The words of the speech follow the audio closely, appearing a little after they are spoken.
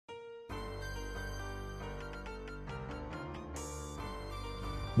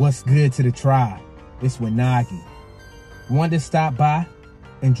What's good to the tribe? It's Wanaghi. Wanted to stop by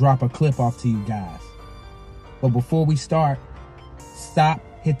and drop a clip off to you guys. But before we start, stop,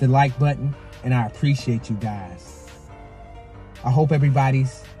 hit the like button, and I appreciate you guys. I hope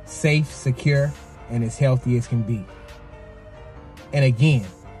everybody's safe, secure, and as healthy as can be. And again,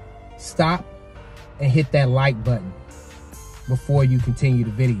 stop and hit that like button before you continue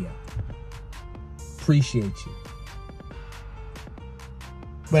the video. Appreciate you.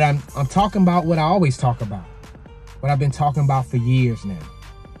 But I'm talking about what I always talk about. What I've been talking about for years now.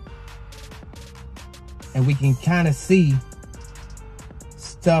 And we can kind of see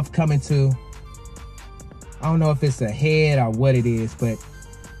stuff coming to, I don't know if it's a head or what it is, but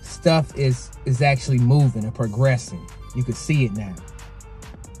stuff is actually moving and progressing. You can see it now.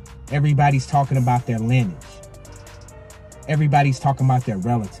 Everybody's talking about their lineage. Everybody's talking about their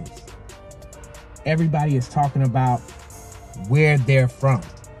relatives. Everybody is talking about where they're from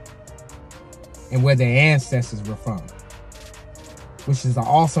and where their ancestors were from, which is an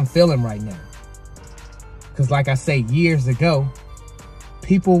awesome feeling right now. Because like I say, years ago,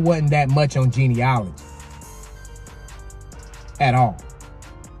 people wasn't that much on genealogy at all.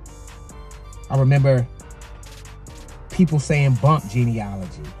 I remember people saying bump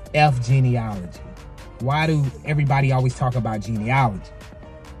genealogy, F genealogy. Why do everybody always talk about genealogy?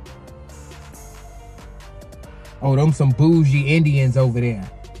 Oh, them some bougie Indians over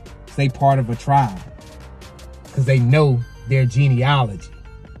there. They part of a tribe because they know their genealogy.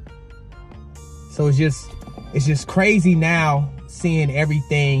 So it's just crazy now seeing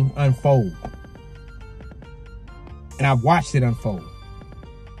everything unfold. And I've watched it unfold.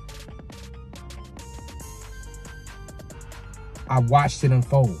 I watched it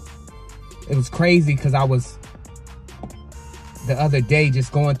unfold. It was crazy because I was the other day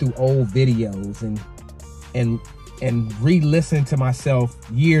just going through old videos and re-listening to myself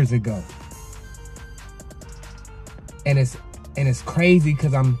years ago. And it's crazy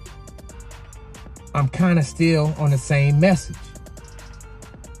because I'm kind of still on the same message.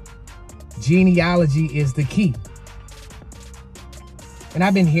 Genealogy is the key. And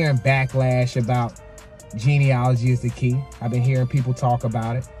I've been hearing backlash about genealogy is the key. I've been hearing people talk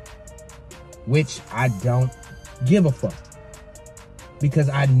about it, which I don't give a fuck. Because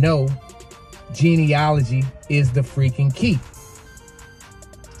I know genealogy is the freaking key.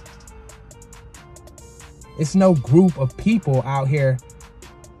 It's no group of people out here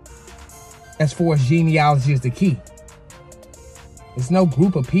as far as genealogy is the key. There's no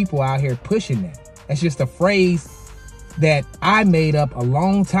group of people out here pushing that. That's just a phrase that I made up a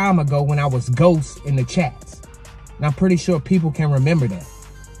long time ago when I was ghost in the chats. And I'm pretty sure people can remember that.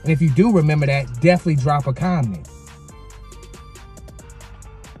 And if you do remember that, definitely drop a comment.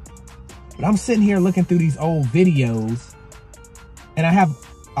 But I'm sitting here looking through these old videos, and I have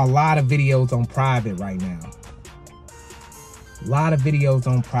a lot of videos on private right now. A lot of videos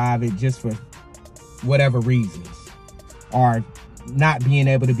on private just for whatever reasons, or not being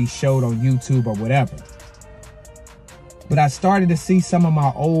able to be showed on YouTube or whatever. But I started to see some of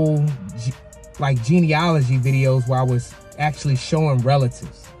my old genealogy videos where I was actually showing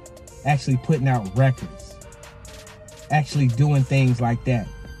relatives, actually putting out records, actually doing things like that.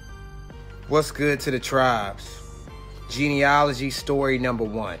 What's good to the tribes? Genealogy story number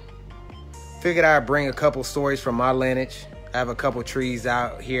 1. Figured I'd bring a couple stories from my lineage. I have a couple trees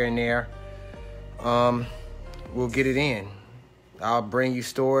out here and there. We'll get it in. I'll bring you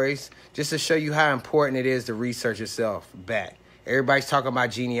stories just to show you how important it is to research yourself back. Everybody's talking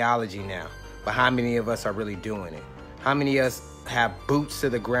about genealogy now, but how many of us are really doing it? How many of us have boots to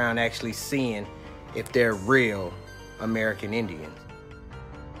the ground actually seeing if they're real American Indians?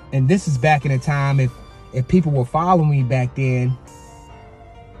 And this is back in the time, if people were following me back then,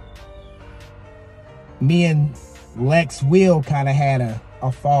 me and Lex Will kind of had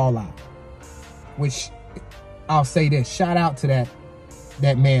a fallout. Which, I'll say this, shout out to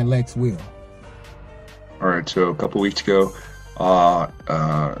that man Lex Will. All right, so a couple weeks ago,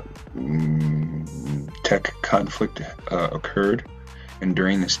 tech conflict occurred. And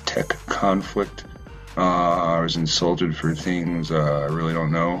during this tech conflict, I was insulted for things I really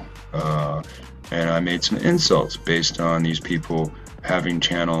don't know, and I made some insults based on these people having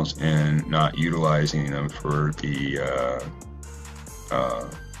channels and not utilizing them for the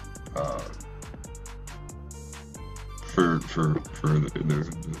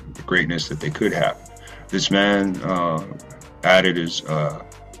the greatness that they could have. This man added his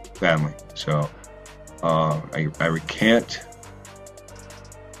family, so I recant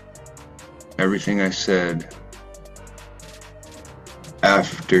everything I said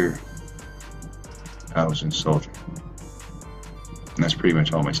after I was insulted. And that's pretty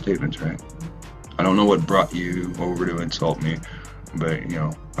much all my statements, right? I don't know what brought you over to insult me, but,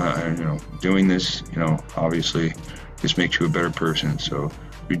 doing this, obviously just makes you a better person. So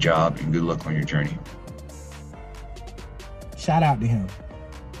good job and good luck on your journey. Shout out to him.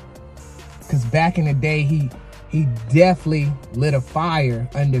 Because back in the day, he definitely lit a fire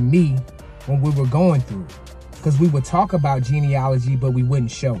under me when we were going through. Because we would talk about genealogy, but we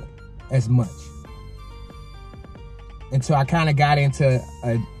wouldn't show it as much. And so I kind of got into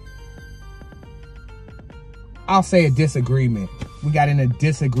I'll say a disagreement. We got in a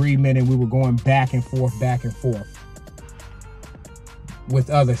disagreement and we were going back and forth with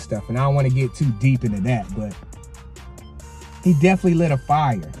other stuff. And I don't want to get too deep into that, but he definitely lit a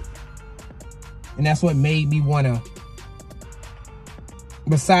fire. And that's what made me want to,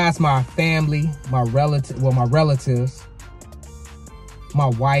 besides my family, my relatives, my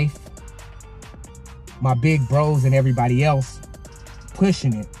wife, my big bros and everybody else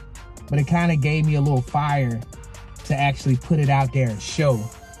pushing it. But it kind of gave me a little fire to actually put it out there and show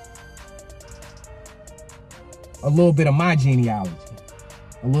a little bit of my genealogy,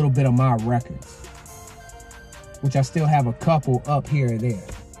 a little bit of my records, which I still have a couple up here or there.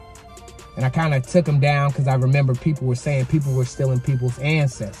 And I kind of took them down because I remember people were saying people were stealing people's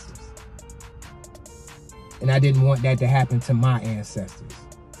ancestors. And I didn't want that to happen to my ancestors.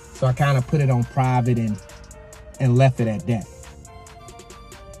 So I kind of put it on private and left it at that.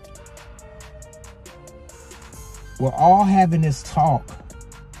 We're all having this talk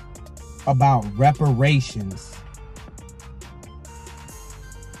about reparations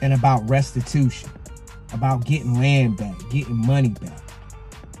and about restitution, about getting land back, getting money back,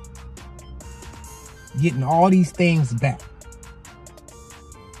 getting all these things back.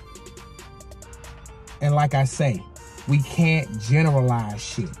 And like I say, we can't generalize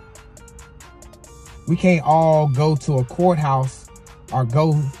shit. We can't all go to a courthouse or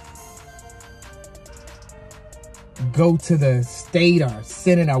go to the state or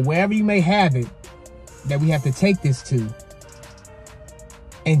senate or wherever you may have it that we have to take this to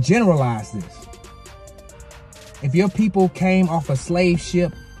and generalize this. If your people came off a slave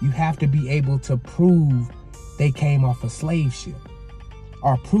ship, you have to be able to prove they came off a slave ship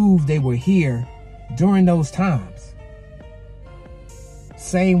or prove they were here during those times.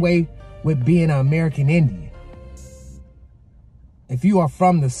 Same way with being an American Indian. If you are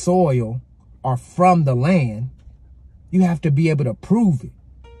from the soil or from the land, you have to be able to prove it.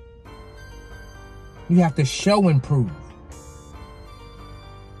 You have to show and prove.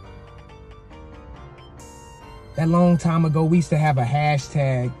 That long time ago, we used to have a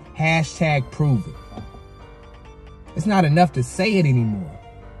hashtag prove it. It's not enough to say it anymore.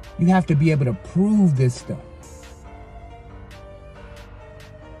 You have to be able to prove this stuff.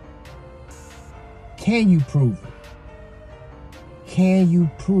 Can you prove it? Can you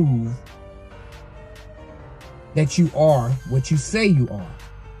prove that you are what you say you are?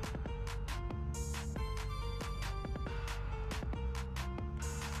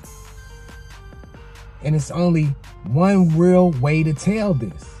 And it's only one real way to tell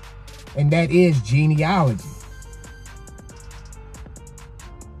this, and that is genealogy.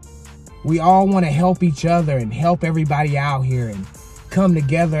 We all want to help each other and help everybody out here and come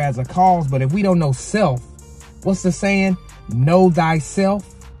together as a cause, but if we don't know self, what's the saying? Know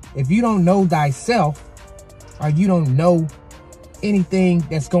thyself. If you don't know thyself, or you don't know anything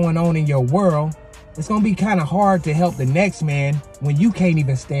that's going on in your world, it's going to be kind of hard to help the next man when you can't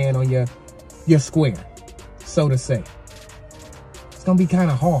even stand on your square, so to say. It's going to be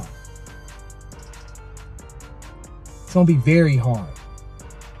kind of hard. It's going to be very hard.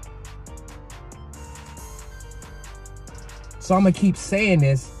 So I'm going to keep saying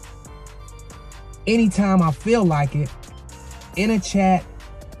this anytime I feel like it, in a chat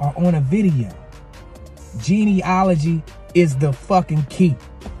or on a video. Genealogy is the fucking key.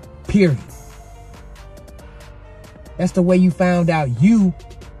 Period. That's the way you found out you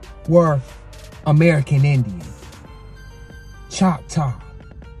were American Indian, Choctaw,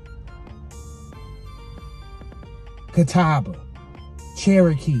 Catawba,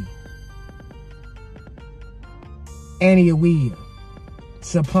 Cherokee, Aniawea,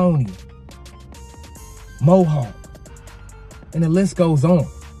 Saponi, Mohawk, and the list goes on.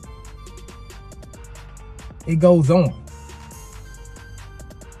 It goes on.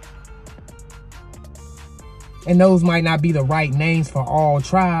 And those might not be the right names for all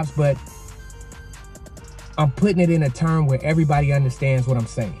tribes, but I'm putting it in a term where everybody understands what I'm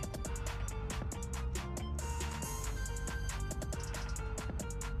saying.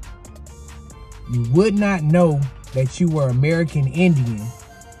 You would not know that you were American Indian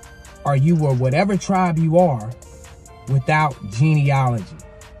or you were whatever tribe you are without genealogy.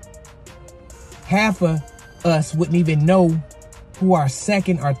 Half of us wouldn't even know who our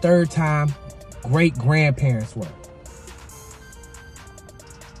second or third time great-grandparents were.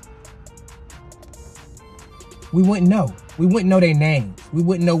 We wouldn't know. We wouldn't know their names. We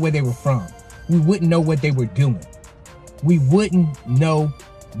wouldn't know where they were from. We wouldn't know what they were doing. We wouldn't know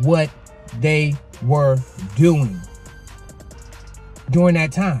what they were doing during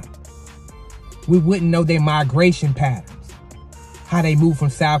that time. We wouldn't know their migration patterns, how they moved from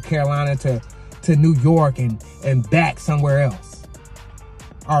South Carolina to New York and back somewhere else,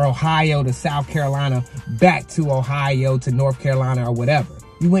 or Ohio to South Carolina, back to Ohio to North Carolina or whatever.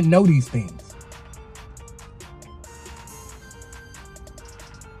 You wouldn't know these things.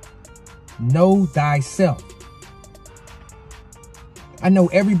 Know thyself. I know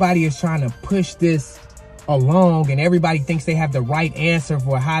everybody is trying to push this along and everybody thinks they have the right answer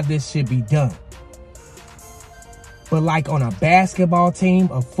for how this should be done. But like on a basketball team,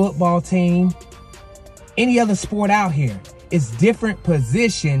 a football team, any other sport out here, it's different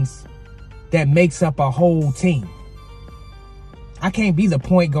positions that makes up a whole team. I can't be the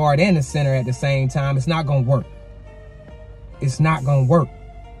point guard and the center at the same time. It's not going to work. It's not going to work.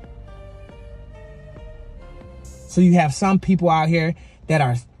 So you have some people out here that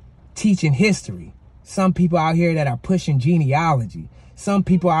are teaching history. Some people out here that are pushing genealogy. Some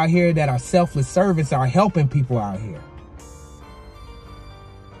people out here that are selfless servants are helping people out here.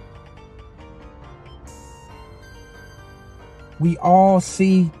 We all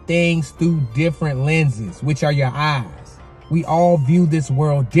see things through different lenses, which are your eyes. We all view this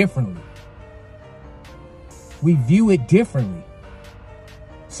world differently. We view it differently.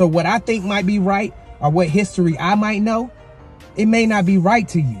 So what I think might be right, or what history I might know, it may not be right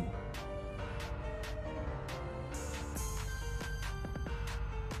to you.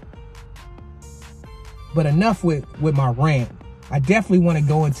 But enough with my rant. I definitely want to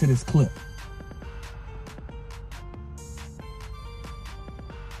go into this clip.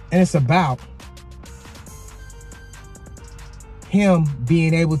 And it's about him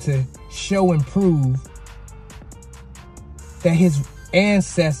being able to show and prove that his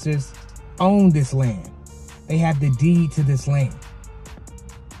ancestors own this land. They have the deed to this land.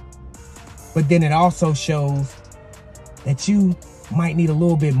 But then it also shows that you might need a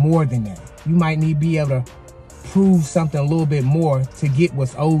little bit more than that. You might need to be able to prove something a little bit more to get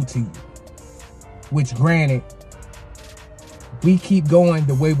what's owed to you. Which, granted, we keep going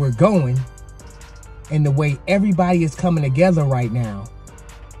the way we're going and the way everybody is coming together right now,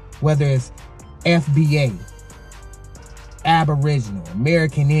 whether it's FBA, Aboriginal,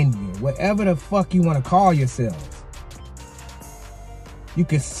 American Indian, whatever the fuck you want to call yourselves, you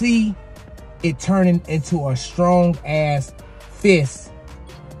can see it turning into a strong ass fist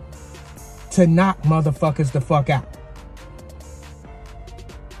to knock motherfuckers the fuck out.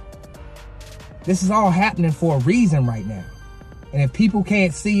 This is all happening for a reason right now. And if people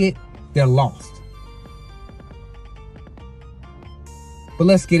can't see it, they're lost. But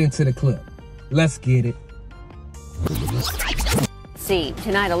let's get into the clip. Let's get it.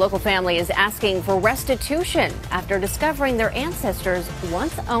 Tonight, a local family is asking for restitution after discovering their ancestors'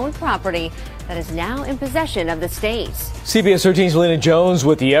 once owned property that is now in possession of the state. CBS 13's Lena Jones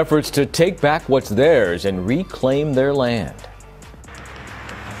with the efforts to take back what's theirs and reclaim their land.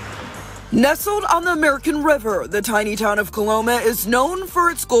 Nestled on the American River, the tiny town of Coloma is known for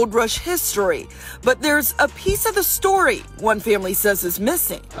its gold rush history. But there's a piece of the story one family says is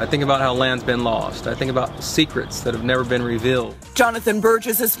missing. I think about how land's been lost. I think about secrets that have never been revealed. Jonathan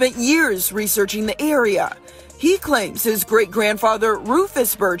Burgess has spent years researching the area. He claims his great-grandfather,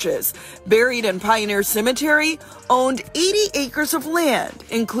 Rufus Burgess, buried in Pioneer Cemetery, owned 80 acres of land,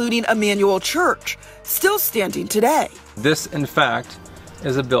 including a manual church, still standing today. This, in fact,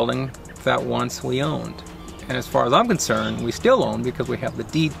 is a building that once we owned. And as far as I'm concerned, we still own because we have the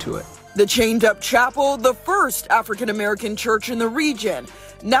deed to it. The chained-up chapel, the first African-American church in the region,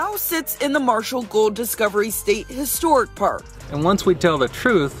 now sits in the Marshall Gold Discovery State Historic Park. And once we tell the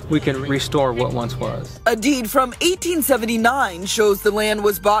truth, we can restore what once was. A deed from 1879 shows the land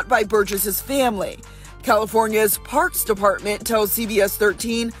was bought by Burgess's family. California's Parks Department tells CBS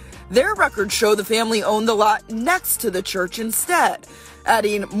 13 their records show the family owned the lot next to the church instead,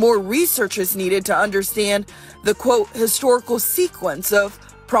 adding more research is needed to understand the, quote, historical sequence of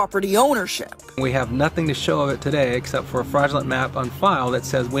property ownership. We have nothing to show of it today except for a fraudulent map on file that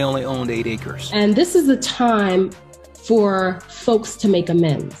says we only owned 8 acres. And this is the time for folks to make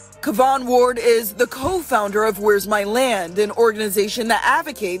amends. Kevon Ward is the co-founder of Where's My Land, an organization that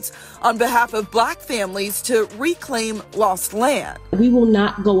advocates on behalf of Black families to reclaim lost land. We will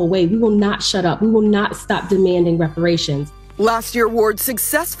not go away. We will not shut up. We will not stop demanding reparations. Last year, Ward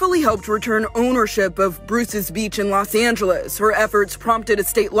successfully helped return ownership of Bruce's Beach in Los Angeles. Her efforts prompted a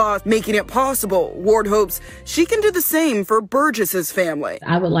state law making it possible. Ward hopes she can do the same for Burgess's family.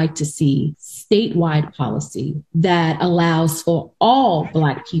 I would like to see statewide policy that allows for all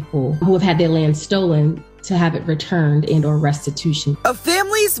Black people who have had their land stolen to have it returned and or restitution. A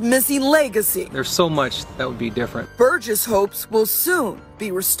family's missing legacy. There's so much that would be different. Burgess hopes will soon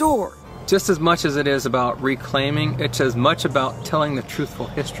be restored. Just as much as it is about reclaiming, it's as much about telling the truthful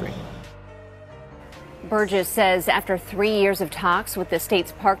history. Burgess says after 3 years of talks with the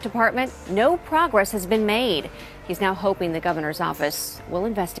state's park department, no progress has been made. He's now hoping the governor's office will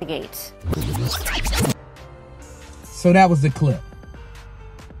investigate. So that was the clip.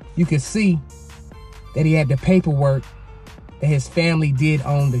 You could see that he had the paperwork that his family did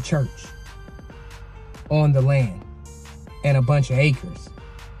own the church on the land and a bunch of acres.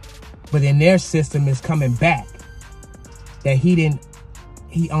 But in their system is coming back that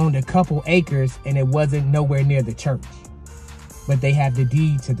he owned a couple acres and it wasn't nowhere near the church. But they have the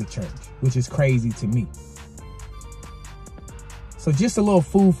deed to the church, which is crazy to me. So just a little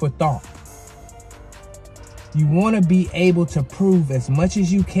food for thought. You want to be able to prove as much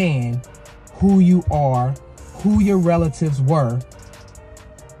as you can who you are, who your relatives were,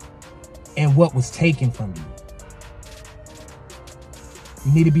 and what was taken from you.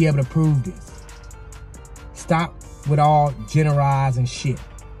 You need to be able to prove this. Stop with all generalizing shit.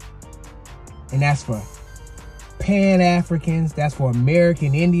 And that's for Pan-Africans, that's for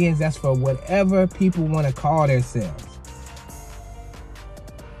American Indians, that's for whatever people want to call themselves.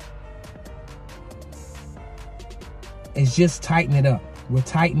 It's just tighten it up. We're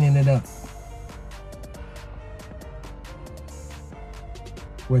tightening it up.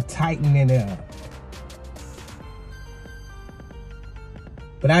 We're tightening it up.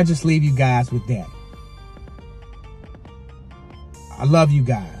 But I just leave you guys with that. I love you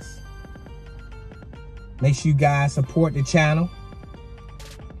guys. Make sure you guys support the channel.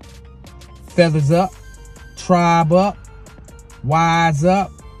 Feathers up, tribe up, wise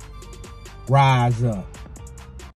up, rise up.